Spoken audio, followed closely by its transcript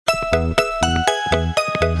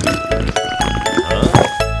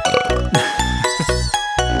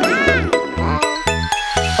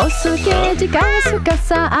Oso quiere llegar a su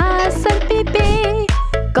casa a hacer pipí.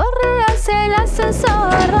 Corre hacia el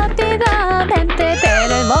ascensor rápidamente,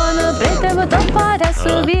 pero el mono aprieta el botón para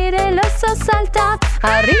subir. El oso salta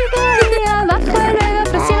arriba y abajo y luego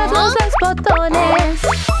presiona todos los botones.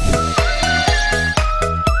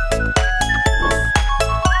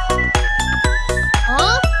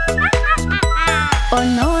 Oh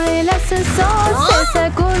no, el ascensor se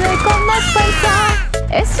sacude con más fuerza.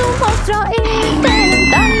 Es un monstruo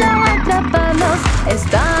intentando atraparnos.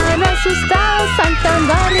 Están asustados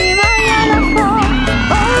saltando arriba y abajo.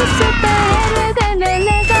 Un superhéroe del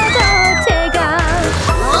elevador llega.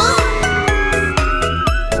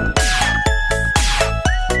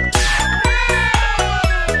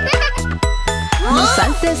 No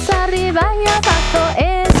saltes arriba y abajo,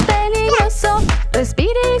 es peligroso.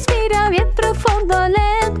 Respira y expira bien profundo,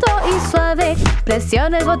 lento y suave.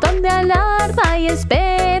 Presiona el botón de alarma y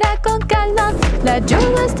espera con calma. La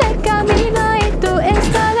ayuda está en camino y tú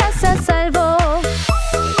estarás a salvo.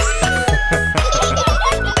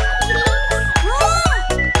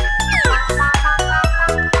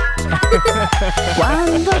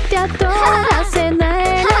 Cuando te atoras en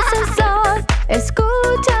el ascensor,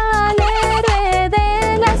 escucha al héroe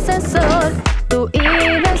del ascensor. Tú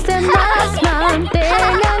irás de más,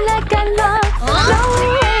 manténla la calma. No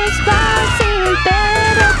es fácil,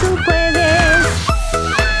 pero tú puedes.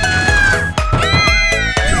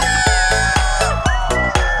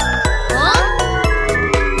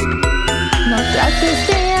 No trates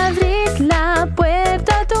de abrir la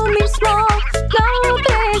puerta tú mismo. No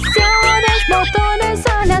presiones botones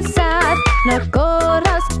al azar. No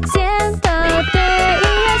corras, siéntate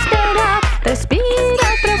y espera. Respira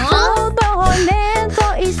profundo, lento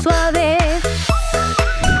y suave.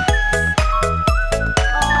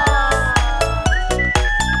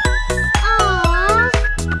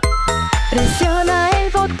 Presiona el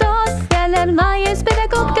botón de alarma y espera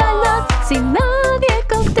con calma. Si nadie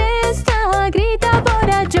contesta, grita por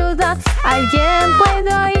ayuda. Alguien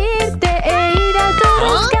puede oírte e ir a tu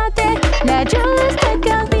rescate. La ayuda está en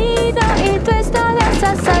camino y tú estarás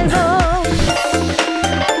a salvo.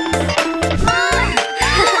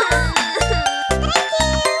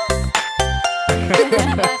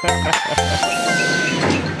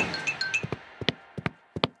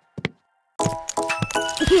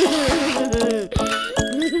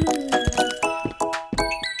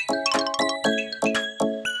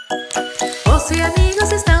 Oso y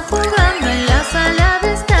amigos están jugando en la sala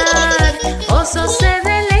de estar. Oso se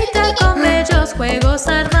deleita con bellos juegos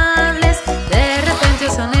armables. De repente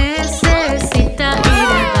Oso necesita ir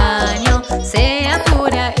al baño. Se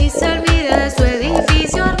apura y se olvida de su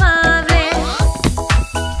edificio armable.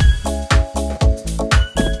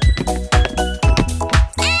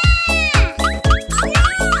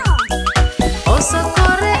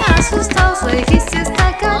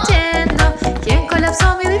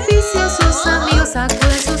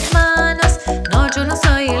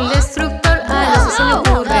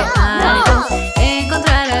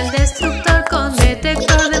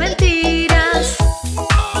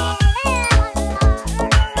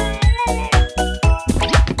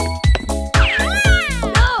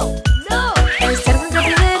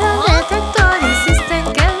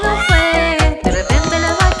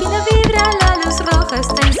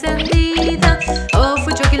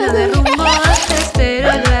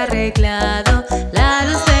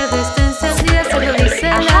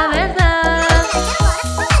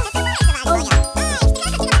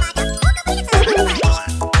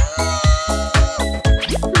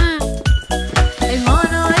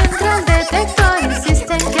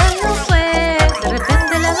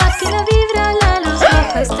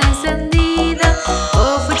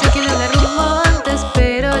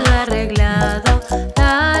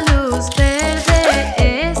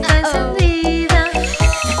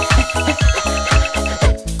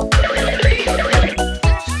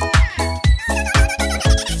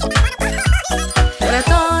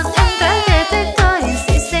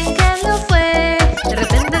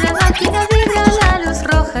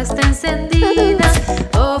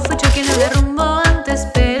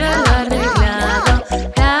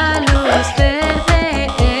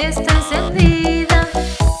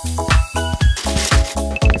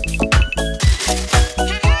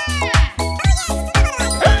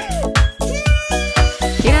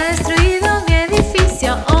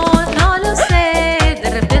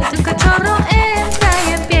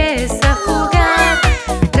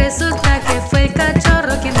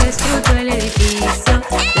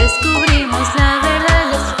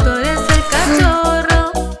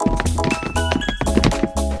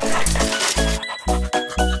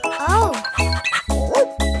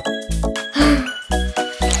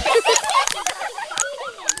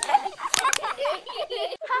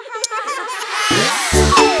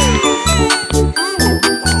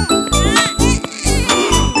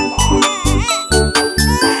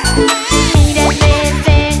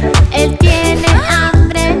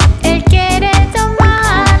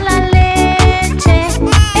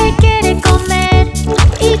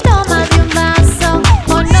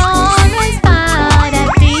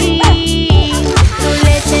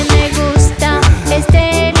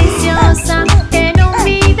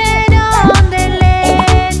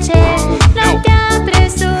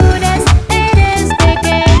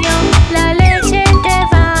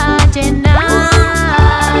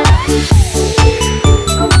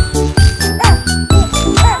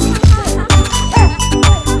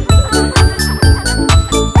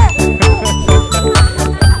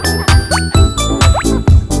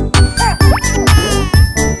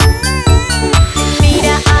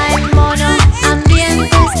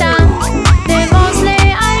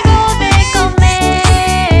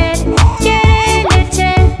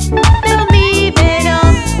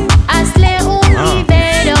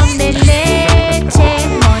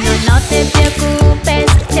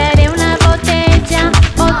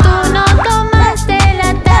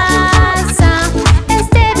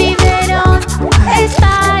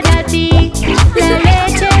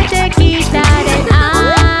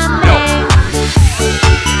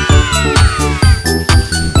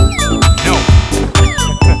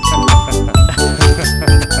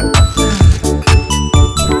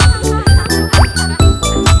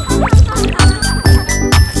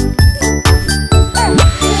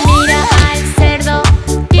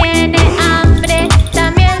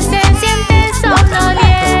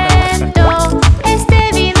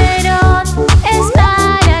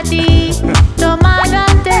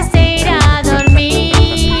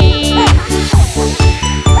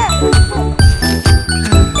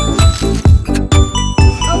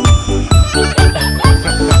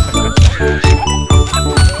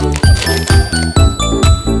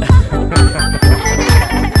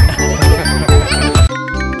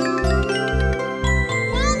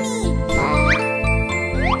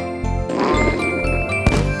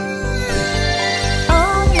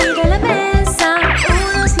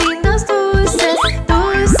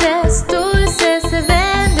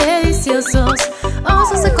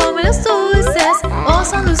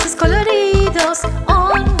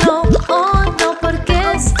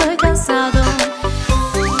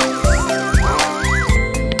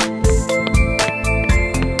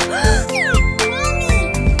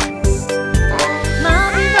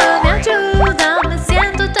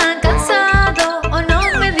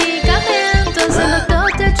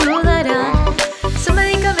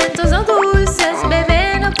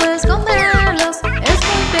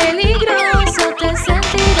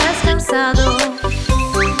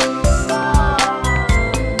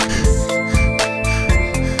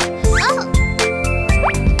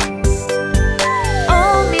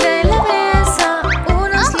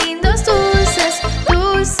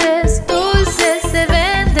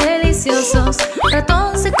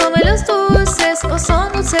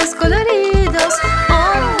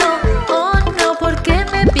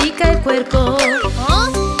 el cuerpo.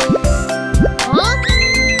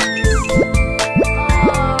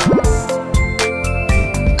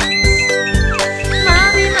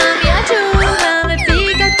 Mami, mami, ayuda, me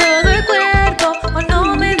pica todo el cuerpo. O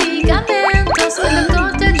no medicamentos, el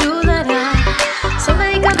doctor te ayudará. Son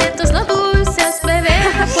medicamentos no dulces, bebé,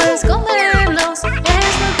 no puedes comerlos.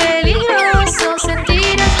 Es muy peligroso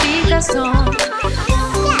sentir picazón.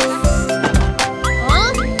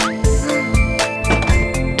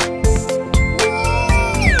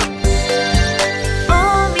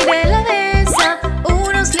 Oh, mire la mesa,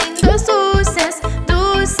 unos lindos dulces,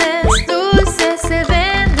 dulces, dulces, se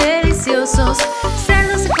ven deliciosos.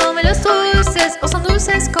 Cerdo se come los dulces, o son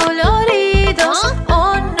dulces coloridos.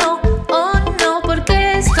 Oh no,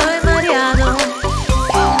 porque estoy mareado.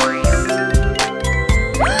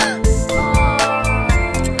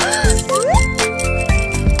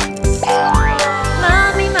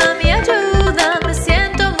 Mami, mami, ayuda, me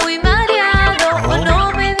siento muy mareado. O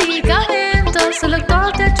no medicamentos, el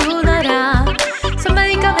doctor te ayudará. Son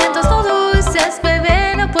medicamentos no dulces,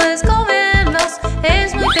 bebé, no puedes comerlos.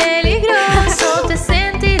 Es muy peligroso, te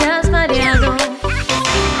sentirás mareado.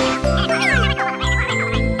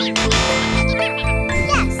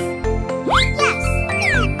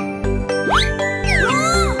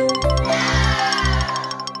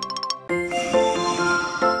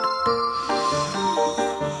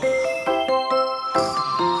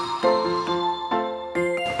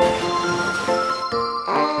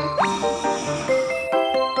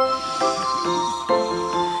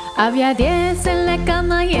 Había 10 en la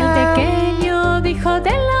cama y el pequeño dijo: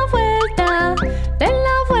 den la vuelta, den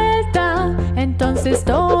la vuelta. Entonces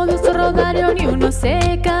todos rodaron y uno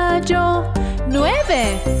se cayó.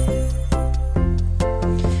 9.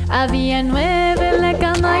 Había 9 en la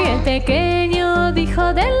cama y el pequeño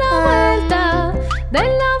dijo: den la vuelta, den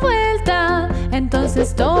la vuelta.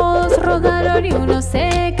 Entonces todos rodaron y uno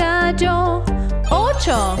se cayó.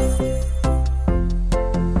 8.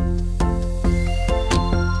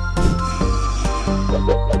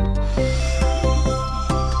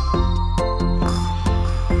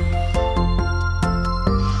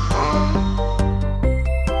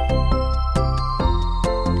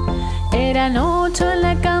 Eran 8 en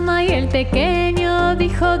la cama y el pequeño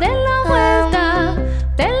dijo: den la vuelta,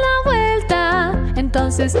 den la vuelta.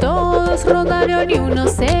 Entonces todos rodaron y uno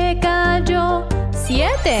se cayó.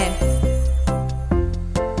 7.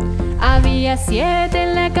 Había 7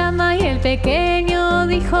 en la cama y el pequeño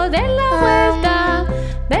dijo: den la vuelta,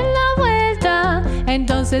 den la vuelta.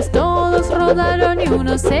 Entonces todos rodaron y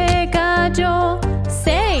uno se cayó.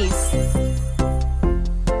 6.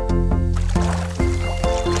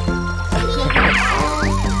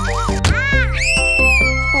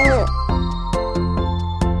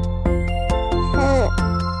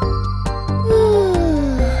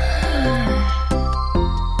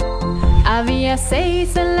 Había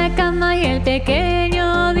 6 en la cama y el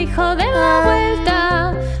pequeño dijo: den la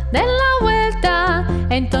vuelta, den la vuelta.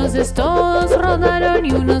 Entonces todos rodaron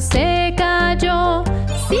y uno se cayó.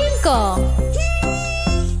 5.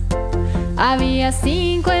 Había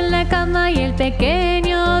 5 en la cama y el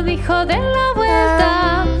pequeño dijo: den la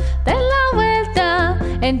vuelta, den la vuelta.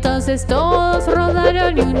 Entonces todos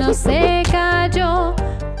rodaron y uno se cayó.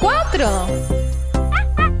 4.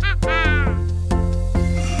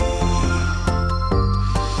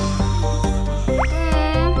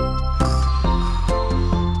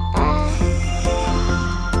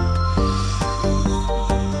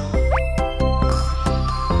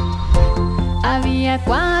 Había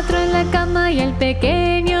 4 en la cama y el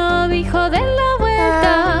pequeño dijo: den la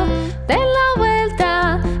vuelta, den la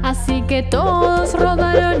vuelta. Así que todos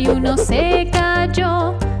rodaron y uno se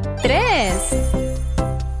cayó. 3.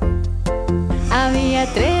 Había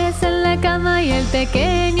 3 en la cama y el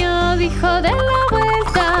pequeño dijo: den la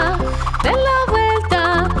vuelta, den la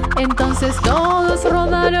vuelta. Entonces todos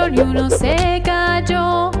rodaron y uno se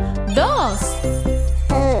cayó. 2.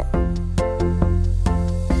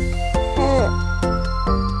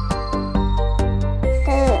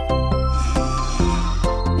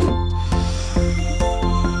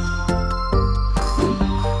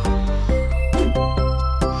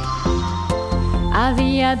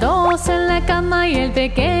 Había 2 en la cama y el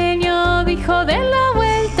pequeño dijo: den la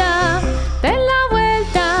vuelta, den la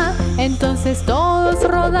vuelta. Entonces todos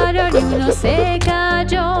rodaron y uno se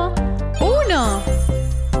cayó. 1.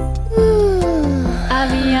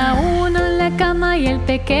 Había 1 en la cama y el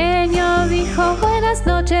pequeño dijo: buenas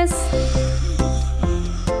noches.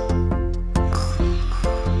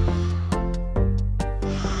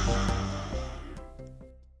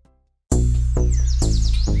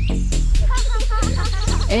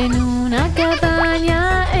 En una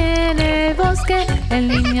cabaña en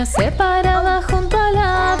niño se paraba junto a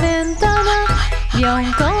la ventana. Vio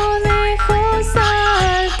un conejo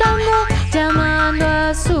saltando, llamando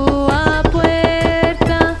a su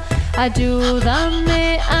puerta.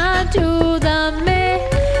 Ayúdame, ayúdame,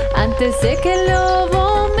 antes de que el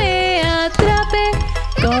lobo me atrape.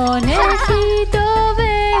 Conejito,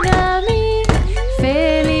 ven a mí,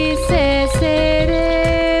 felices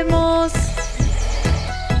seremos.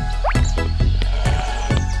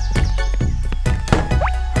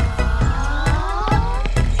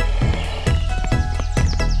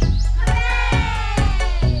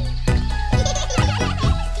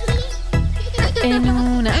 En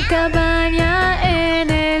una cabaña en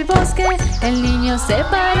el bosque, el niño se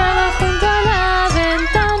paraba junto a la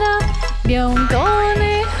ventana. Vio un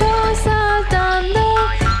conejo saltando,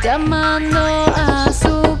 llamando a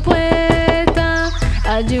su puerta.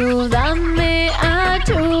 Ayúdame,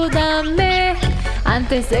 ayúdame,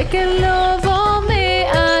 antes de que el lobo me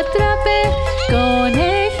atrape.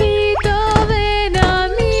 Conejito, ven a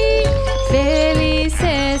mí,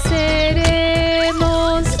 felices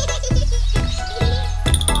seremos.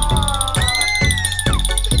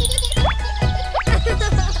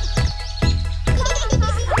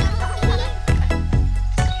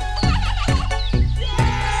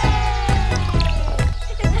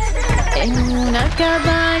 En una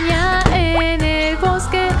cabaña en el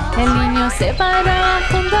bosque, el niño se paraba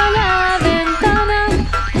junto a la ventana.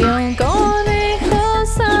 Vio un conejo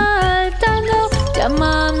saltando,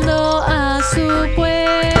 llamando a su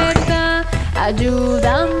puerta.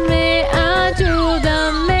 Ayúdame,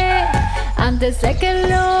 ayúdame, antes de que el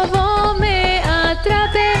lobo me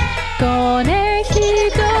atrape.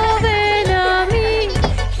 Conejito, ven a mí,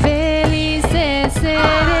 felices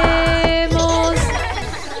seremos.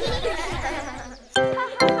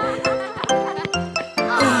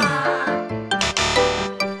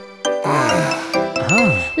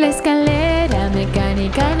 La escalera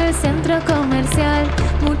mecánica en el centro comercial,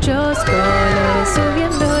 muchos colores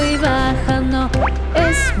subiendo y bajando.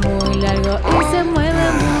 Es muy largo y se mueve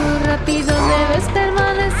muy rápido, debes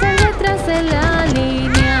permanecer detrás de la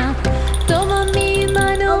línea. Toma mi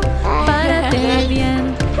mano, párate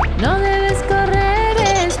bien, no debes correr,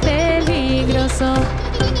 es peligroso.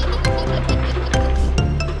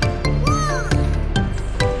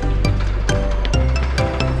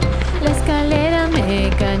 La escalera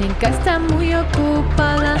mecánica está muy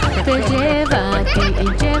ocupada, te lleva a ti y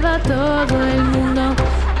lleva a todo el mundo.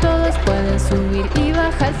 Todos pueden subir y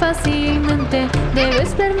bajar fácilmente, debes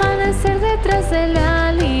permanecer detrás de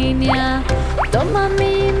la línea. Toma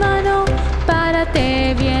mi mano,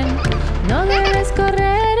 párate bien, no debes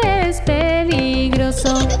correr, es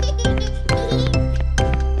peligroso.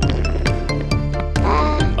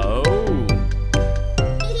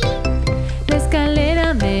 La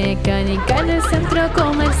escalera mecánica en el centro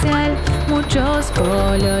comercial, muchos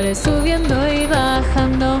colores subiendo y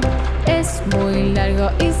bajando. Es muy largo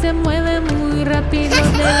y se mueve muy rápido,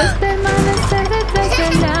 debes permanecer detrás de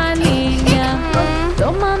la línea.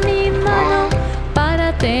 Toma mi mano,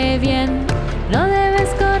 párate bien, no debes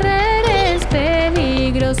correr, es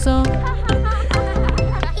peligroso.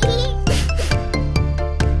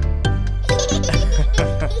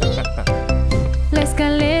 La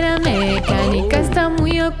escalera mecánica está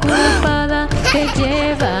muy ocupada, te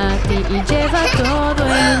lleva a ti y lleva a todo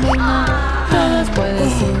el mundo. Todos pueden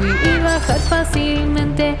subir y bajar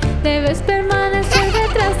fácilmente, debes permanecer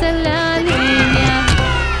detrás de la línea.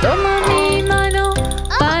 Toma mi mano,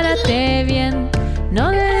 párate bien,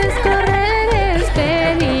 no debes correr, es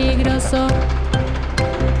peligroso.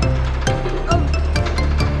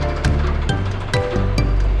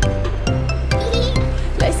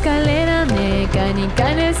 La escalera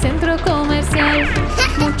mecánica en el centro comercial,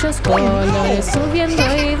 muchos colores subiendo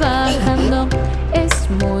y bajando. Es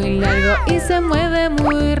muy largo y se mueve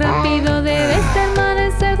muy rápido, debes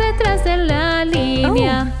permanecer detrás de la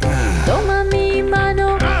línea. Toma mi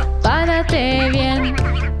mano, párate bien,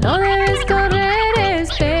 no debes correr,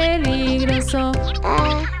 es peligroso.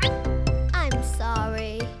 I'm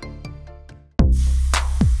sorry.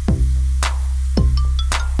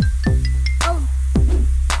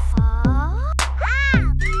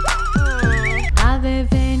 A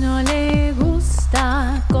bebé no le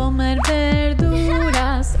gusta comer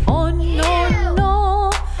verduras, oh no, no,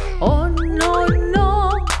 oh no, no.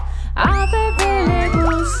 A bebé le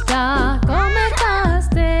gusta comer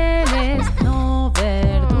pasteles, no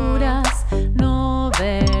verduras, no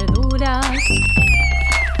verduras.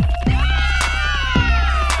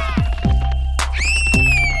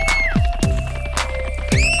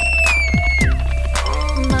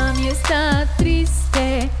 Mami está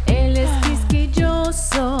triste, él es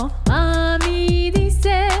quisquilloso. Mami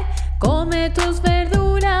dice,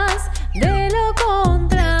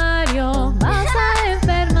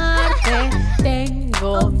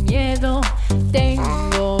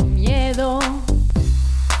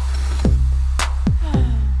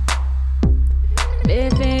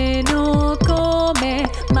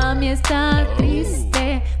 está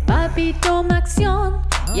triste, papi toma acción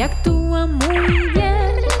y actúa muy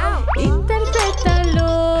bien. Interpreta al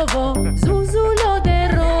lobo, Zuzu lo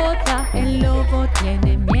derrota. El lobo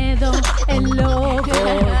tiene miedo, el lobo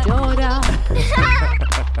llora.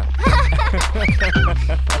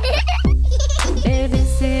 Bebé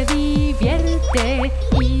se divierte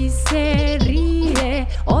y se ríe,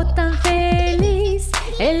 oh tan feliz.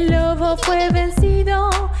 El lobo fue vencido,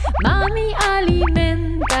 mami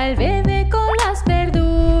alimenta al bebé con las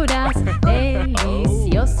verduras.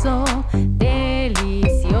 Delicioso,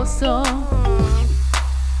 delicioso.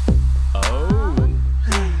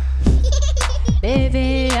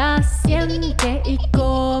 Bebé asiente y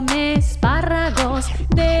come espárragos.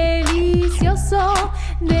 Delicioso,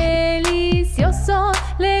 delicioso.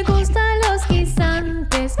 Le gustan los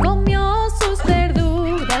guisantes, comió sus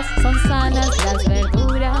verduras. Son sanas las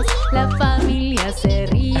verduras, la familia se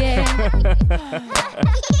ríe.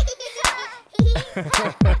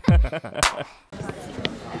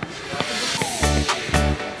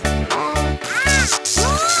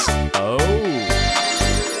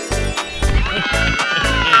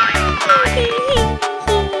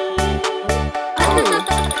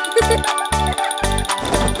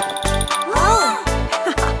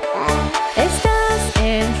 Estás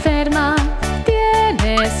enferma,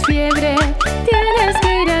 tienes fiebre, tienes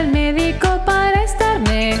que ir al médico para estar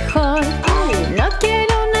mejor. No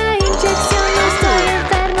quiero una inyección, no estoy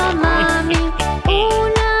enferma, mami.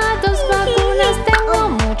 Una, dos vacunas, tengo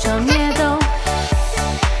mucho miedo.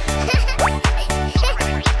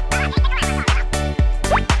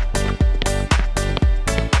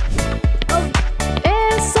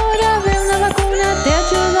 Es hora de una vacuna, te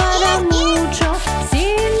ayudará mucho.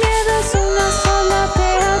 Sin miedo es una sola, te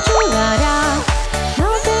ayudará. No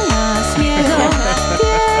tengas miedo,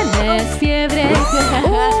 tienes fiebre.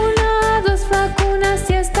 Una, dos vacunas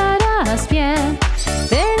y estarás bien.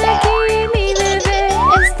 Ven aquí, mi bebé,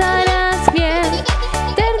 estarás bien.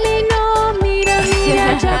 Terminó, mira, mira,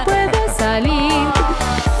 ya puedes salir.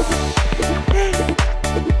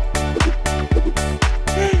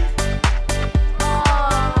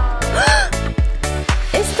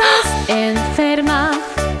 Estás enferma,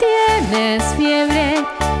 tienes fiebre,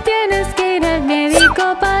 tienes que ir al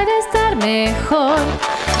médico para estar mejor.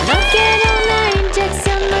 No quiero una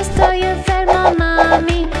inyección, no estoy enferma,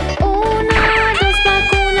 mami. Una, dos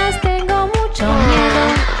vacunas, tengo mucho miedo.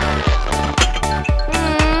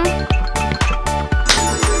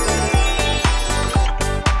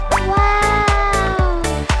 Wow.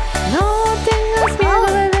 No tengas miedo,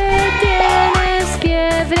 bebé, tienes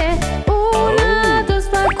fiebre. Una, dos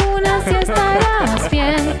vacunas y estarás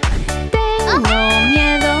bien. Tengo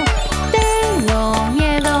miedo, tengo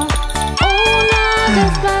miedo. Una,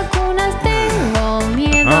 dos vacunas, tengo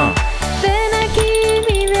miedo. Ven aquí,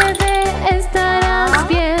 mi bebé, estarás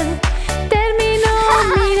bien. Terminó,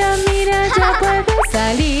 mira, mira, ya puedes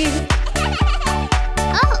salir.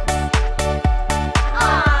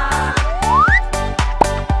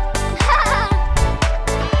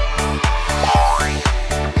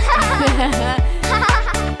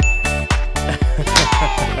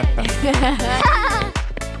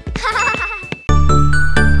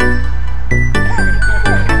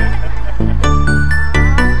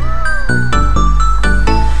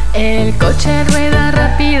 El coche rueda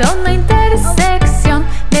rápido, una intersección.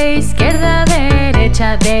 De izquierda a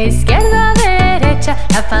derecha, de izquierda a derecha.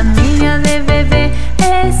 La familia de bebé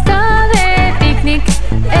está de picnic.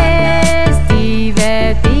 Es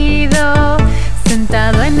divertido.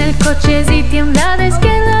 Sentado en el coche y tiembla de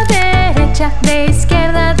izquierda a derecha, de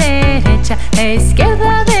izquierda a derecha, de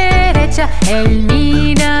izquierda a derecha. Él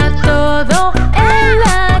mira todo en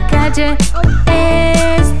la calle.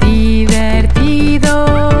 Es divertido.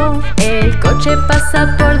 El coche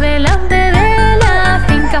pasa por delante de la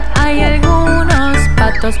finca. Hay algunos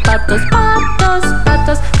patos, patos, patos,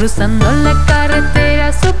 patos cruzando la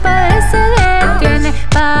carretera. Su padre se detiene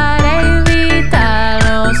para invitar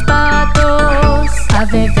a los patos. A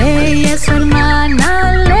bebé y a su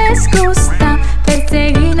hermana les gusta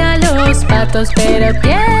perseguir a los patos, pero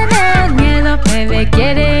tienen miedo. Bebé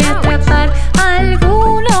quiere atrapar a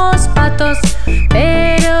algunos patos,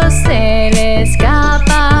 pero se le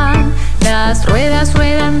escapan. Las ruedas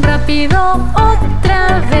ruedan rápido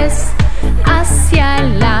otra vez hacia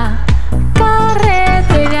la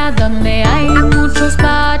carretera donde hay muchos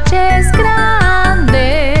baches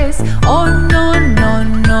grandes. Oh no, no,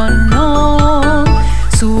 no, no.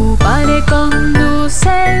 Su padre conduce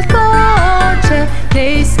el coche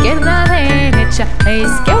de izquierda a derecha, de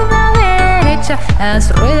izquierda a derecha.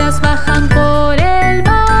 Las ruedas bajan por el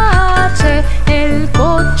bache. El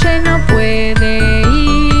coche no puede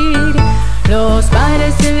ir.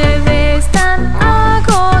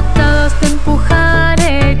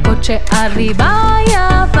 arriba y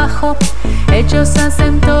abajo. Ellos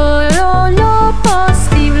hacen todo lo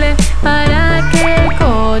posible para que el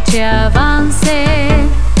coche avance.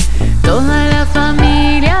 Toda la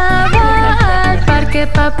familia va al parque,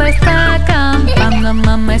 papá está acampando,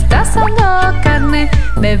 mamá está asando carne,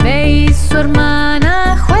 bebé y su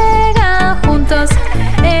hermana juegan juntos.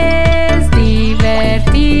 Es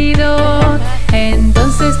divertido.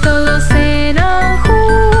 Entonces todos cenan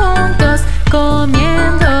juntos,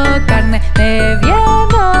 comiendo carne,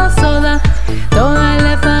 bebiendo soda. Toda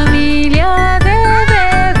la familia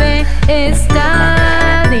de bebé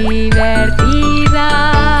está divertida.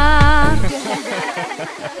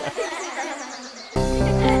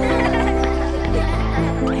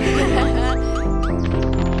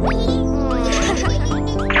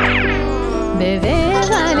 Bebé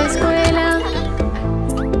va a la escuela,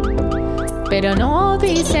 pero no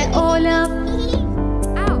dice hola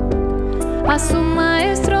a su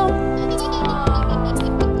maestro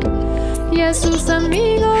y a sus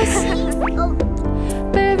amigos.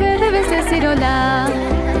 Bebé, debes decir hola.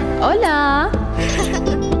 Hola.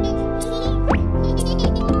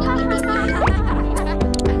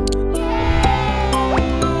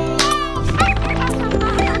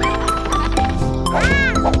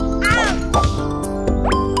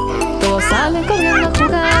 Todos salen corriendo a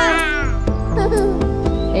jugar.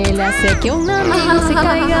 Él hace que una mano se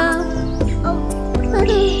caiga.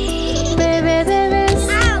 Bebé, debes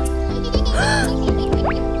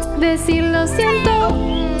decir lo siento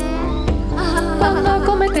cuando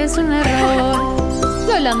cometes un error.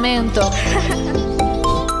 Lo lamento.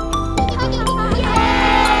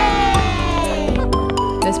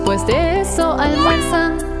 Después de eso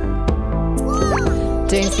almuerzan.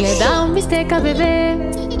 James le da un bistec a bebé.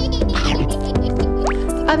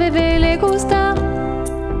 A bebé le gusta,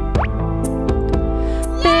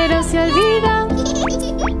 pero se olvida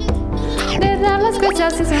de dar las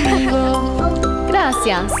gracias a su amigo.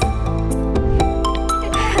 Gracias.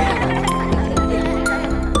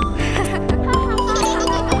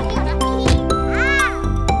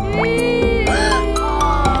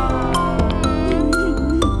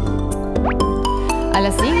 A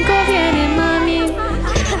las 5 viene mami.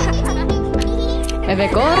 Bebé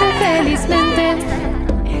corre felizmente.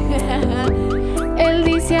 Él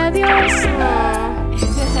dice adiós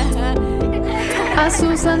a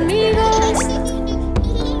sus amigos.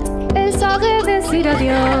 Él sabe decir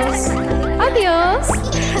adiós. Adiós.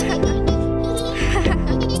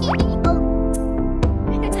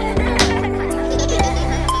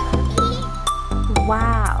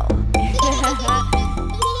 Wow.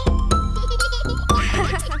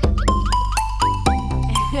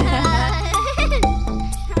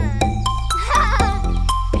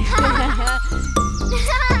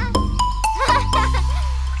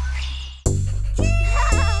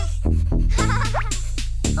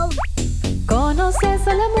 ¿Conoces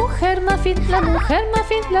a la mujer muffin? La mujer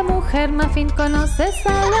muffin, la mujer muffin. ¿Conoces a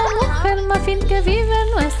la mujer muffin que vive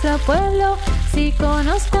en nuestro pueblo? Sí,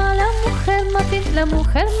 conozco a la mujer muffin, la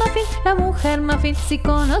mujer muffin, la mujer muffin. Sí,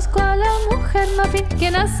 conozco a la mujer muffin,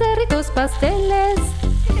 quien hace ricos pasteles.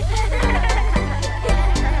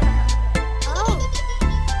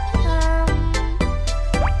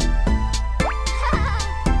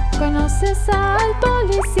 ¿Conoces al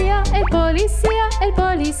policía? El policía, el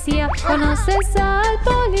policía. ¿Conoces al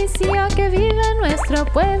policía que vive en nuestro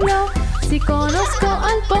pueblo? Sí, conozco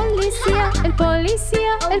al policía, el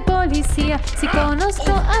policía, el policía. Sí,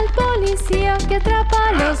 conozco al policía que atrapa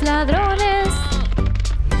a los ladrones.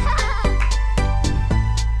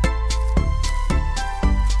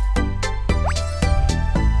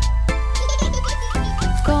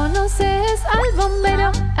 ¿Conoces al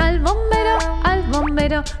bombero? Al bombero, al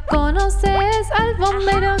bombero. ¿Conoces al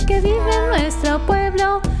bombero que vive en nuestro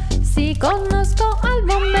pueblo? Sí, conozco al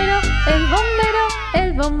bombero, el bombero,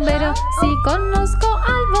 el bombero. Sí, conozco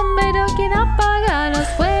al bombero quien apaga los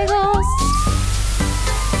fuegos.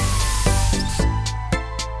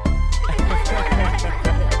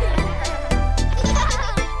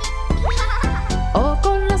 ¿O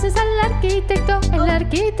conoces al arquitecto? El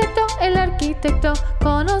arquitecto, el arquitecto.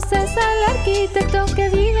 ¿Conoces al arquitecto que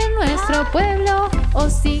vive en nuestro pueblo? O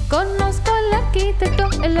sí, conozco al arquitecto,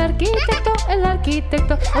 el arquitecto, el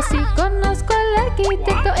arquitecto. O sí, conozco al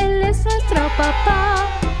arquitecto, él es nuestro papá.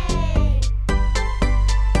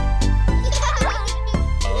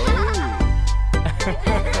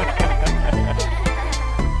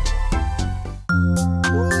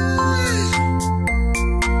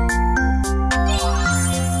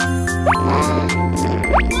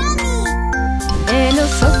 El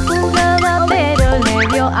oso jugaba pero le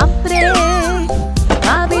dio hambre.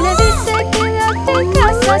 Papi le dice quédate en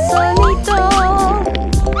casa solito.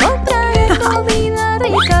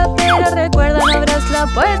 rica, pero recuerda, no abras la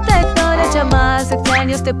puerta. Ignora llamadas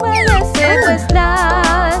extraños, te pueden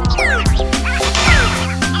secuestrar.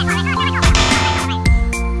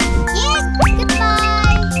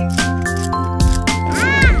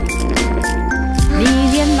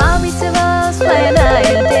 Ni bien mami se va, suena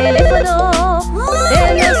el teléfono.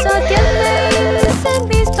 El oso atiende y dice: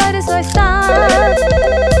 mis padres no están.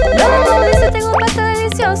 Luego dice: tengo un plato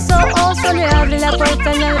delicioso. Oso le abre la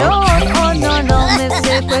puerta al ladrón. Oh no, no, me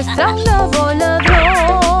secuestra un lobo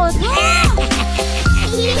ladrón.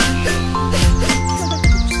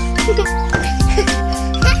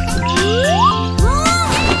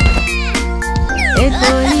 El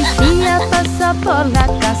policía pasa por la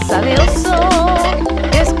casa de oso.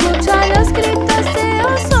 Escucha los gritos de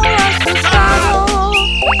oso asustado.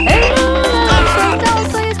 El lobo suelta a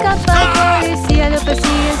oso y escapa. El policía lo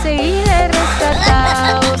persigue enseguida y rescata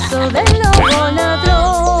a oso del lobo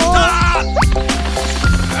ladrón.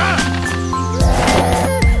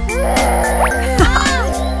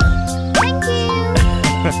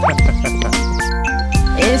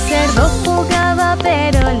 El cerdo jugaba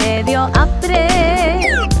pero le dio hambre.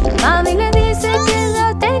 Mami le dice: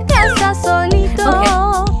 quédate en casa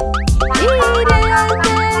solito. Iré al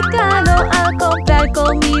mercado a comprar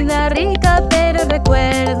comida rica, pero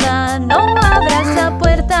recuerda, no abras la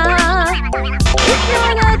puerta.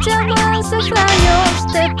 Ignora llamadas extraños,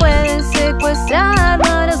 te pueden secuestrar.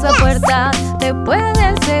 No abras la puerta, te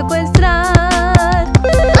pueden secuestrar.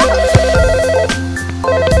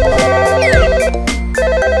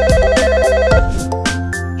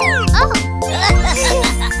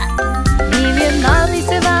 Ni bien mami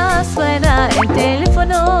se va, suena el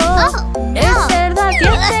teléfono. El cerdo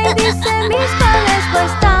atiende y dice: mis padres no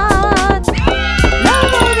están.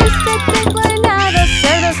 Luego dice: tengo helado.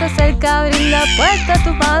 Cerdo se acerca a abrir la puerta.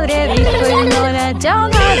 Tu padre dijo: ignora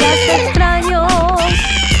llamadas extraños.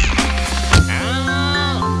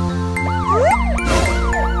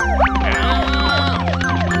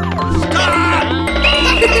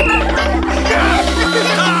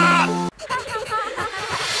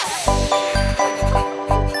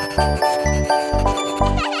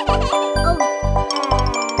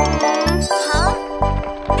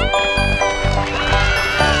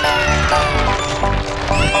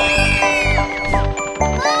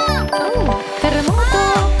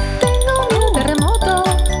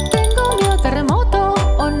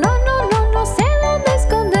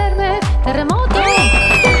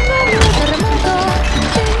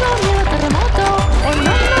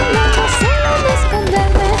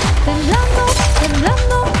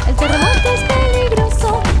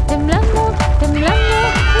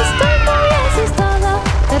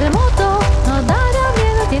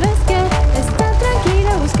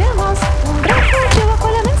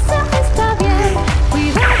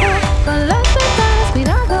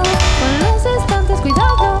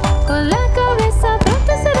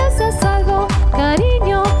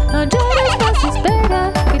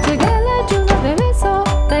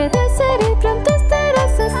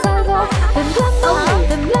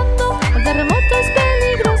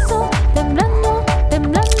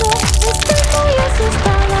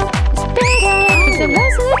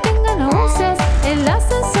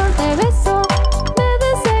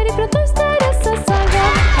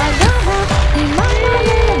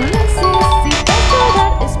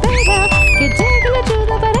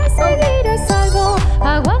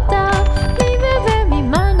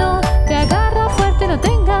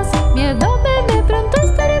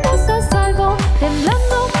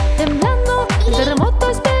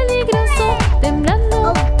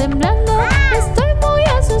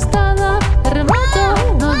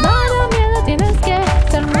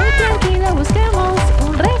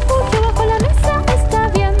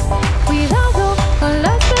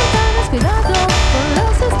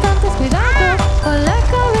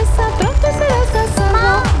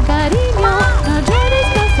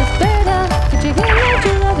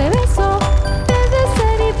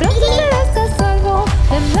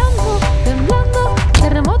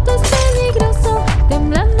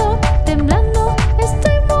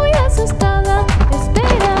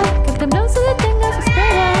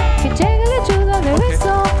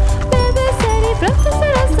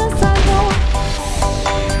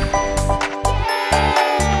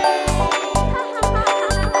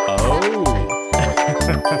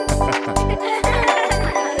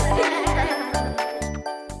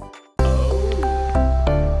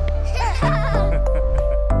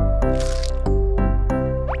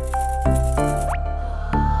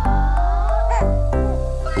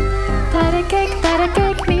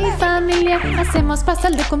 Hacemos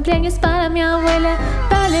pastel de cumpleaños para mi abuela.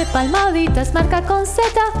 Dale palmaditas, marca con Z.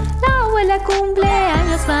 La abuela cumple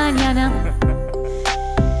años mañana.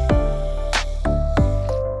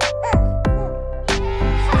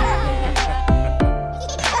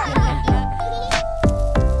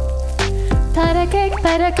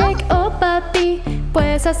 Para cake, oh papi,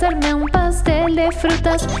 puedes hacerme un pastel de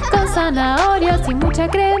frutas con zanahorias y mucha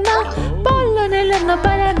crema. Ponlo en el horno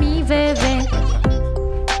para mi bebé.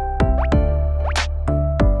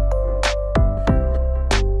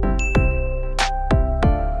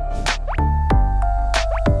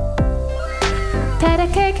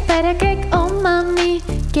 Para cake, oh mami,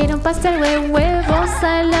 quiero un pastel huevo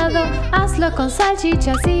salado. Hazlo con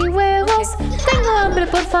salchichas y huevos. Tengo hambre,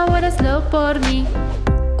 por favor, hazlo por mí.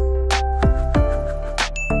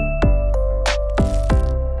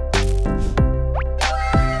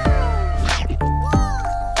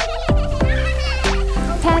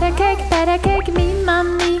 Para cake, mi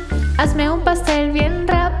mami, hazme un pastel bien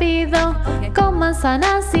rápido con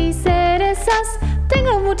manzanas y cerezas.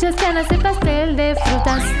 Tengo muchas ganas de pastel de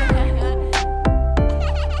frutas.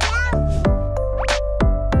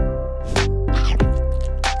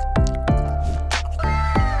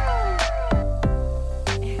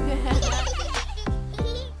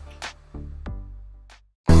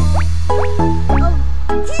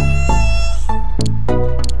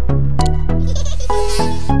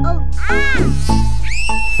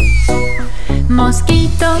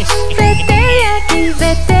 Mosquito, vete de aquí,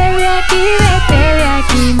 vete de aquí, vete de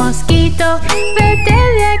aquí. Mosquito, vete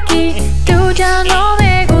de aquí, tú ya no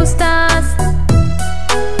me gustas.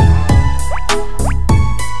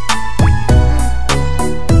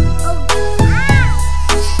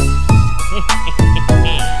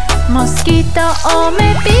 Mosquito, oh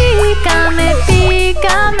me pica, me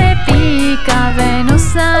pica, me pica. Ven,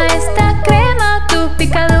 usa esta crema, tu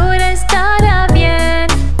picadura estará bien.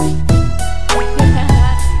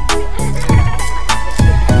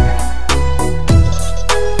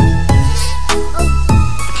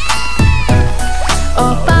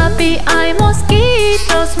 Oh papi, hay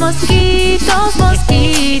mosquitos, mosquitos,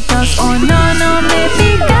 mosquitos. Oh no, no me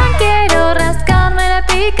pican, quiero rascarme la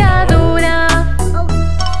picadura.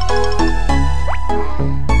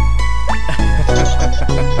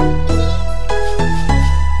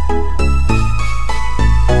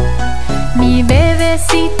 Mi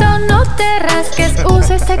bebecito, no te rasques,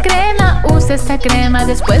 usa esta crema,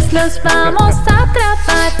 después los vamos a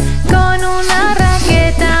atrapar con una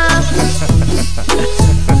raqueta.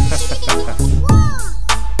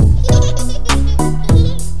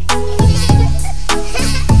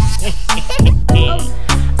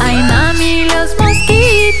 Ay mami, los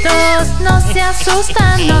mosquitos no se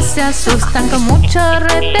asustan, no se asustan. Con mucho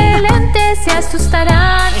repelente se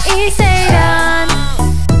asustarán y se irán.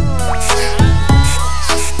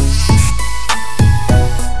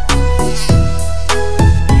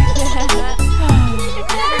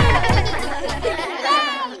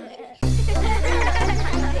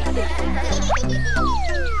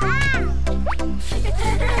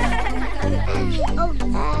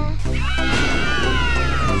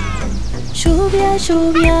 Lluvia,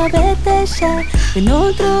 lluvia, vete ya. En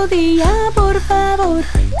otro día, por favor.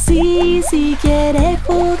 Sí, sí quiere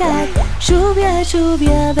jugar. Lluvia,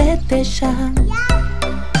 lluvia, vete ya.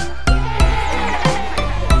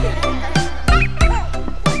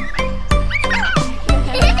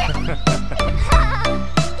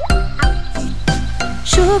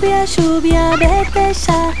 Lluvia, lluvia, vete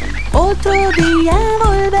ya. Otro día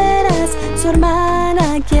volverás. Su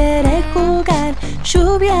hermana quiere jugar.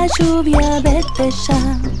 Lluvia, lluvia, vete ya.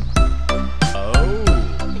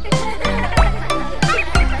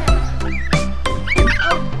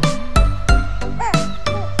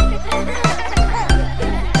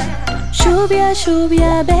 Lluvia,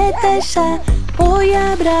 lluvia, vete ya. Hoy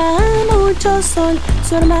habrá mucho sol.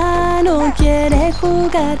 Su hermano quiere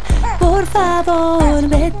jugar. Por favor,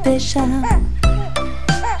 vete ya.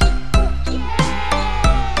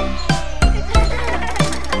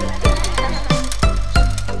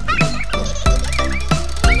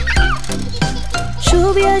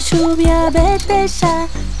 Lluvia, lluvia, vete ya.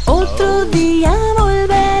 Otro día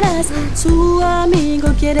volverás. Su amigo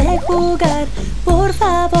quiere jugar. Por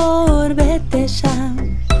favor, vete ya.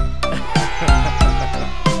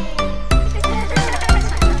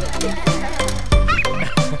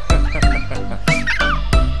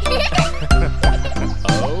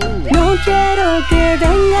 No quiero que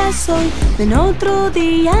vengas hoy. Ven otro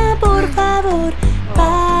día, por favor.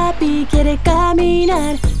 Papi quiere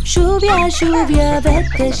caminar. Lluvia, lluvia,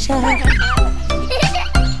 vete ya.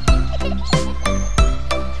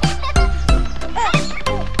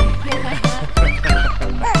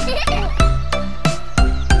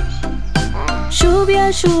 Lluvia,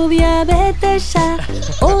 lluvia, vete ya.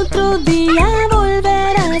 Otro día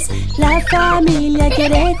volverás. La familia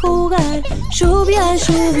quiere jugar. Lluvia,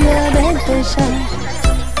 lluvia, vete ya.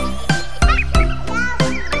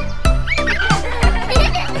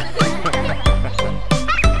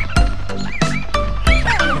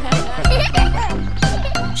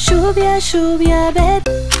 Lluvia, lluvia,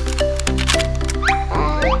 vete.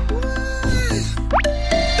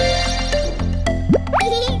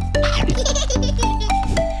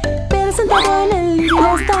 Pero sentado en el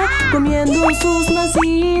living está comiendo sus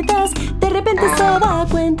masitas. De repente se da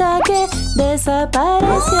cuenta que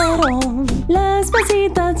desaparecieron. Las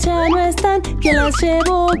masitas ya no están. ¿Quién las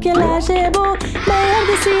llevó? ¿Quién las llevó? Mejor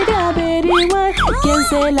decide averiguar quién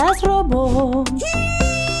se las robó.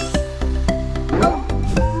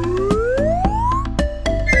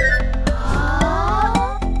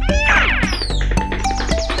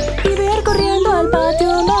 Corriendo al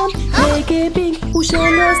patio va, ve que Pink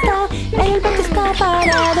huyendo está. En el patio está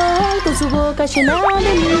parado él con su boca llena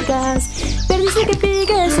de migas. Pero dice que Pink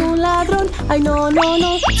es un ladrón. Ay no, no,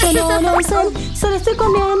 no, yo no lo sé. Solo estoy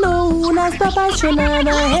comiendo unas papas, yo nada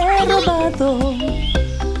he robado.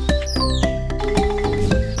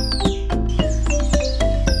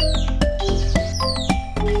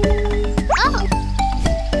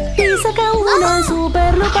 Saca una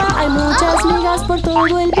super lupa, hay muchas migas por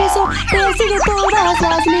todo el piso. Persigue todas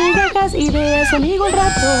las migajas y ve a su amigo el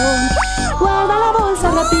ratón. Guarda la bolsa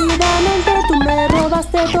rápidamente, tú me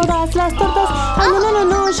robaste todas las tortas. Ay no, no, no,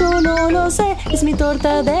 no, yo no lo sé, es mi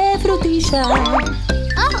torta de frutilla.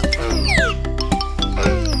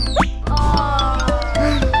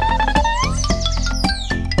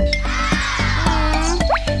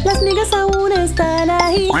 Las migas aún están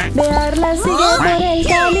ahí, Bearlas sigue por el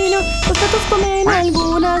camino. Los gatos comen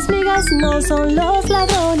algunas migas, no son los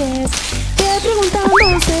ladrones. Que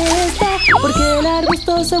preguntándose está, ¿por qué el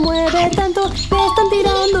arbusto se mueve tanto? Le están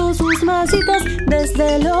tirando sus masitas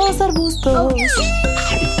desde los arbustos.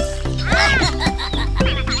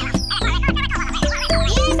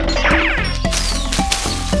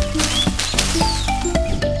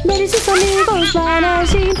 Mary y sus amigos van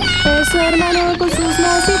allí. Es su hermano con sus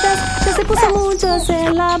masitas. Ya se puso muchas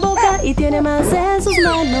en la boca y tiene más en sus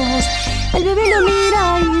manos. El bebé lo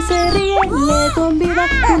mira y se ríe, le convida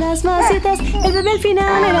unas masitas. El bebé al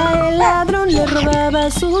final era el ladrón, le robaba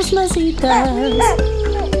sus masitas.